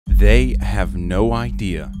They have no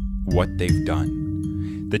idea what they've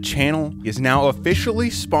done. The channel is now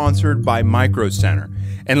officially sponsored by Micro Center.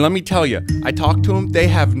 And let me tell you, I talked to them, they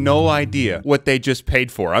have no idea what they just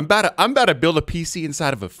paid for. I'm about to build a PC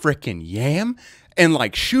inside of a frickin' yam and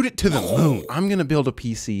like shoot it to the moon. I'm gonna build a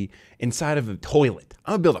PC inside of a toilet.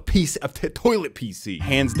 I'm gonna build a toilet PC.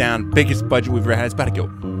 Hands down, biggest budget we've ever had. It's about to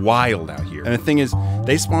go wild out here. And the thing is,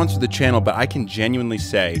 they sponsor the channel, but I can genuinely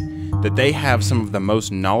say that they have some of the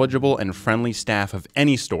most knowledgeable and friendly staff of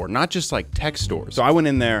any store, not just like tech stores. So I went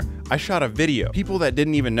in there, I shot a video. People that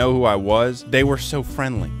didn't even know who I was, they were so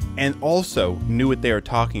friendly and also knew what they were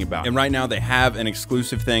talking about. And right now they have an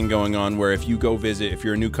exclusive thing going on where if you go visit, if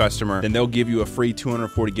you're a new customer, then they'll give you a free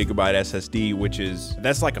 240 gigabyte SSD,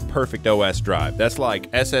 that's like a perfect OS drive. That's like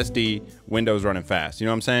SSD, Windows running fast. You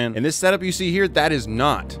know what I'm saying? And this setup you see here, that is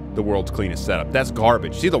not the world's cleanest setup. That's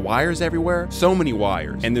garbage. See the wires everywhere? So many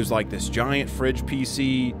wires. And there's like this giant fridge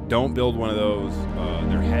PC. Don't build one of those.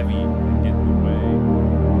 They're heavy and get in the way.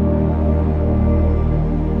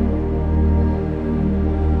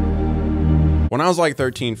 When I was like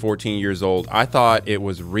 13, 14 years old, I thought it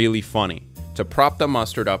was really funny to prop the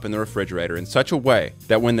mustard up in the refrigerator in such a way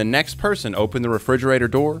that when the next person opened the refrigerator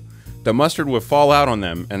door, the mustard would fall out on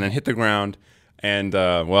them and then hit the ground. And,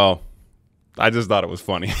 well, I just thought it was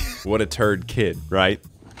funny. What a turd kid, right?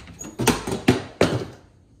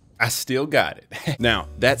 I still got it. Now,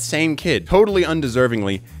 that same kid, totally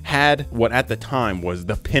undeservingly, had what at the time was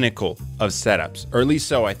the pinnacle of setups. Or at least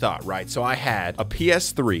so I thought, right? So I had a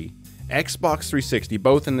PS3, Xbox 360,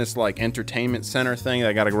 both in this like entertainment center thing that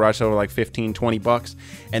I got a garage sale for like 15, 20 bucks,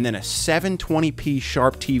 and then a 720p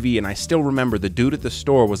sharp TV. And I still remember the dude at the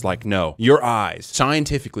store was like, no, your eyes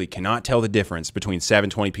scientifically cannot tell the difference between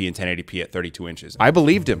 720p and 1080p at 32 inches. I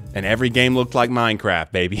believed him, and every game looked like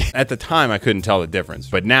Minecraft, baby. At the time, I couldn't tell the difference,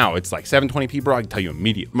 but now it's like 720p, bro, I can tell you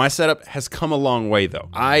immediately. My setup has come a long way though.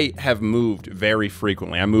 I have moved very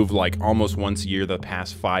frequently. I moved like almost once a year the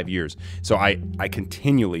past 5 years. So I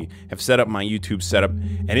continually have set up my YouTube setup,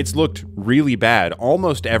 and it's looked really bad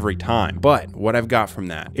almost every time. But what I've got from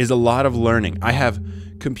that is a lot of learning. I have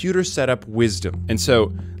computer setup wisdom. And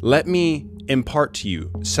so let me impart to you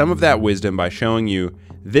some of that wisdom by showing you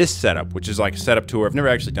this setup, which is like a setup tour. I've never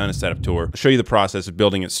actually done a setup tour. I'll show you the process of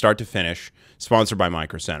building it start to finish, sponsored by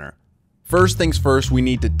Micro Center. First things first, we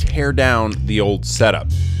need to tear down the old setup.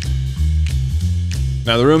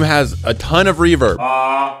 Now the room has a ton of reverb.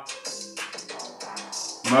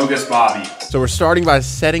 Mogus Bobby. So we're starting by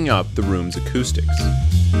setting up the room's acoustics.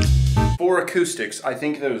 For acoustics, I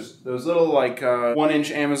think those little like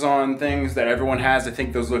 1-inch Amazon things that everyone has, I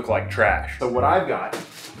think those look like trash. So what I've got is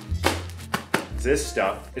this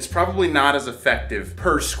stuff. It's probably not as effective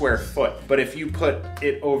per square foot, but if you put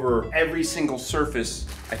it over every single surface,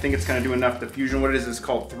 I think it's gonna do enough diffusion. What it is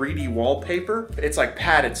called 3D wallpaper. It's like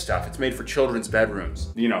padded stuff. It's made for children's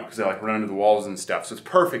bedrooms, you know, because they like run under the walls and stuff. So it's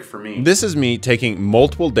perfect for me. This is me taking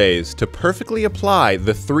multiple days to perfectly apply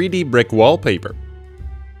the 3D brick wallpaper.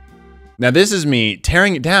 Now this is me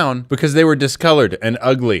tearing it down because they were discolored and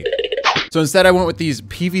ugly. So instead I went with these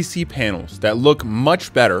PVC panels that look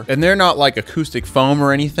much better, and they're not like acoustic foam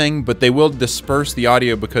or anything, but they will disperse the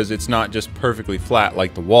audio because it's not just perfectly flat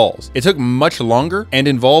like the walls. It took much longer and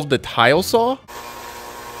involved a tile saw.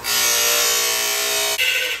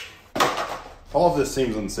 All of this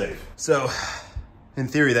seems unsafe. So in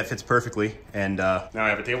theory that fits perfectly, and now I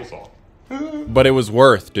have a table saw. But it was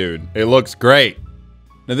worth, dude. It looks great.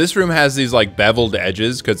 Now this room has these like beveled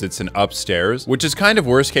edges because it's an upstairs, which is kind of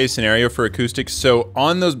worst case scenario for acoustics. So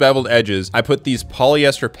on those beveled edges, I put these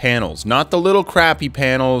polyester panels, not the little crappy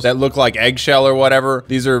panels that look like eggshell or whatever.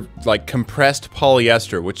 These are like compressed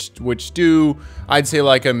polyester, which do, I'd say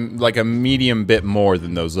like a medium bit more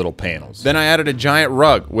than those little panels. Then I added a giant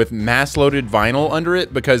rug with mass loaded vinyl under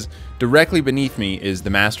it because directly beneath me is the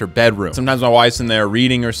master bedroom. Sometimes my wife's in there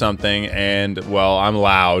reading or something, and well, I'm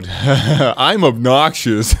loud. I'm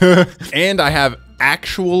obnoxious. And I have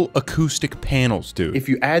actual acoustic panels, dude. If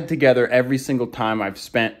you add together every single time I've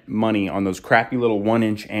spent money on those crappy little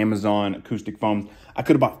 1-inch Amazon acoustic foams, I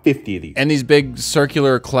could have bought 50 of these. And these big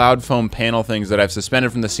circular cloud foam panel things that I've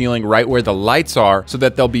suspended from the ceiling right where the lights are so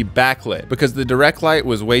that they'll be backlit. Because the direct light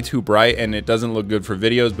was way too bright and it doesn't look good for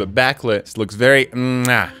videos, but backlit looks very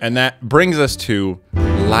mwah. And that brings us to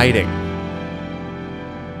lighting.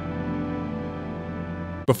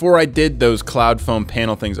 Before I did those cloud foam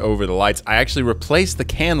panel things over the lights, I actually replaced the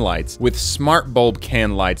can lights with smart bulb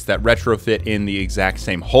can lights that retrofit in the exact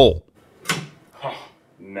same hole. Oh,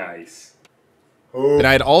 nice. And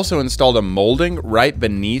I had also installed a molding right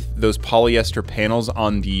beneath those polyester panels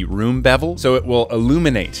on the room bevel, so it will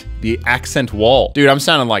illuminate the accent wall. Dude, I'm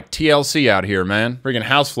sounding like TLC out here, man. Freaking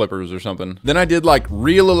house flippers or something. Then I did like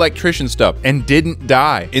real electrician stuff and didn't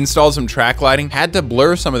die. Installed some track lighting, had to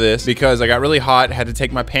blur some of this because I got really hot, had to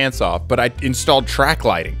take my pants off, but I installed track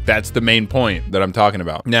lighting. That's the main point that I'm talking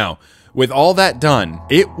about. Now, with all that done,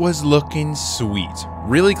 it was looking sweet.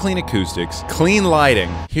 Really clean acoustics, clean lighting.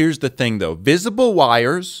 Here's the thing though, visible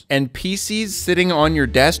wires and PCs sitting on your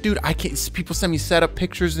desk. Dude, I can't, people send me setup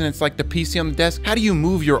pictures and it's like the PC on the desk. How do you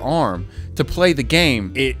move your arm to play the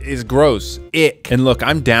game? It is gross, ick. And look,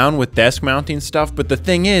 I'm down with desk mounting stuff, but the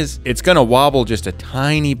thing is, it's gonna wobble just a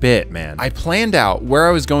tiny bit, man. I planned out where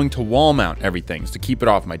I was going to wall mount everything to keep it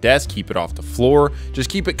off my desk, keep it off the floor, just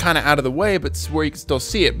keep it kind of out of the way, but where you can still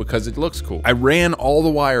see it because it looks cool. I ran all the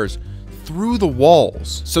wires through the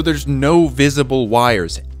walls, so there's no visible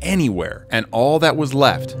wires anywhere. And all that was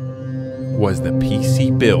left was the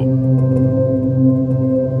PC build.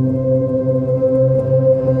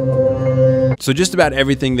 So just about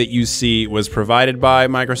everything that you see was provided by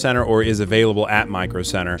Micro Center or is available at Micro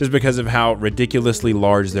Center, just because of how ridiculously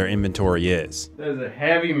large their inventory is. That is a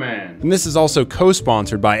heavy man. And this is also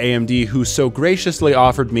co-sponsored by AMD, who so graciously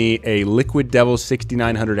offered me a Liquid Devil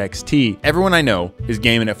 6900 XT. Everyone I know is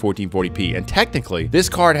gaming at 1440p, and technically, this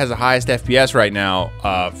card has the highest FPS right now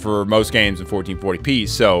for most games in 1440p,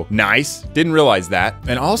 so nice. Didn't realize that.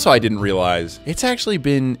 And also I didn't realize it's actually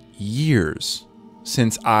been years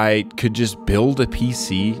since I could just build a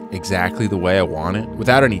PC exactly the way I want it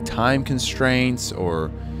without any time constraints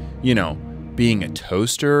or, you know, being a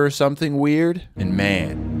toaster or something weird. And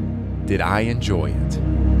man, did I enjoy it.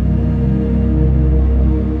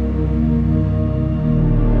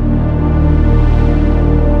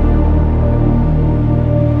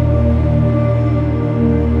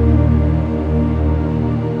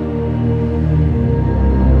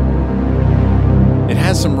 It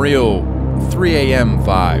has some real 3 a.m.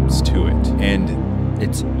 vibes to it, and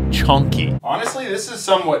it's chunky. Honestly, this is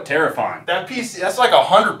somewhat terrifying. That PC, that's like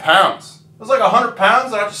 100 pounds. It was like 100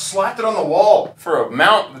 pounds, and I just slapped it on the wall for a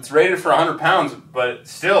mount that's rated for 100 pounds, but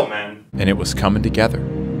still, man. And it was coming together.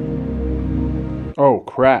 Oh,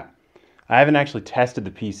 crap. I haven't actually tested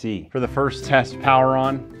the PC. For the first test, power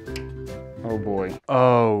on. Oh, boy.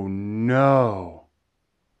 Oh, no.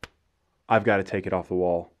 I've got to take it off the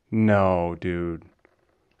wall. No, dude.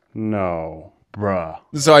 No, bruh.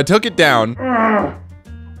 So I took it down.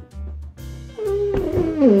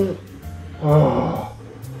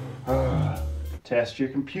 Test your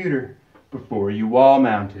computer before you wall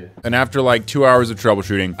mount it. And after like 2 hours of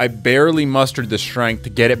troubleshooting, I barely mustered the strength to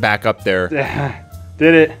get it back up there.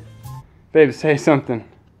 Did it. Babe, say something.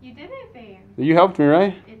 You did it, babe. You helped me,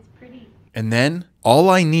 right? It's pretty. And then all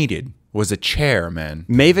I needed was a chair, man.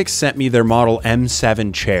 Mavic sent me their model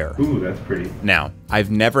M7 chair. Ooh, that's pretty. Now,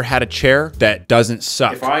 I've never had a chair that doesn't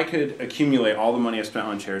suck. If I could accumulate all the money I've spent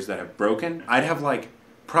on chairs that have broken, I'd have like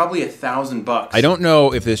probably $1,000. I don't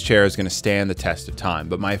know if this chair is gonna stand the test of time,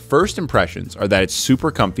 but my first impressions are that it's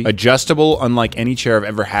super comfy, adjustable unlike any chair I've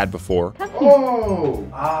ever had before. Oh,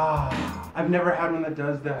 I've never had one that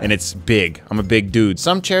does that. And it's big. I'm a big dude.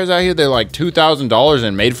 Some chairs out here, they're like $2,000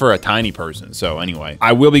 and made for a tiny person. So anyway,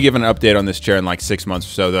 I will be giving an update on this chair in like 6 months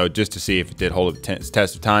or so though, just to see if it did hold its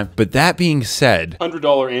test of time. But that being said,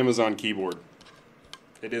 $100 Amazon keyboard.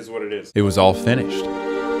 It is what it is. It was all finished.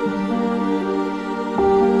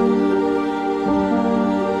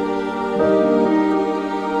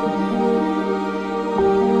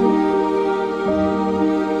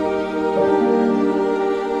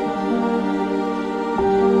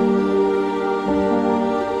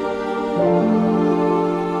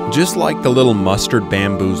 Just like the little mustard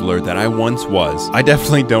bamboozler that I once was, I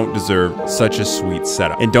definitely don't deserve such a sweet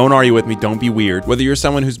setup. And don't argue with me, don't be weird. Whether you're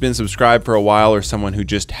someone who's been subscribed for a while or someone who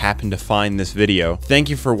just happened to find this video, thank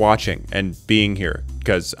you for watching and being here.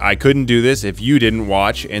 Because I couldn't do this if you didn't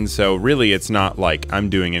watch, and so really it's not like I'm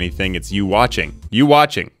doing anything, it's you watching. You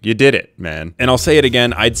watching. You did it, man. And I'll say it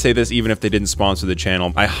again, I'd say this even if they didn't sponsor the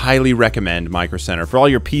channel. I highly recommend Micro Center for all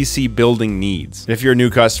your PC building needs. If you're a new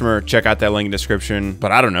customer, check out that link in the description.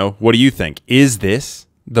 But I don't know, what do you think? Is this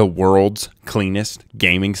the world's cleanest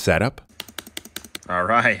gaming setup? All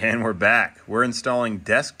right, and we're back. We're installing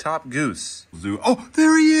Desktop Goose. Oh,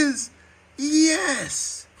 there he is!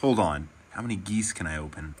 Yes! Hold on. How many geese can I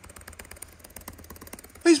open?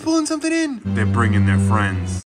 He's pulling something in. They're bringing their friends.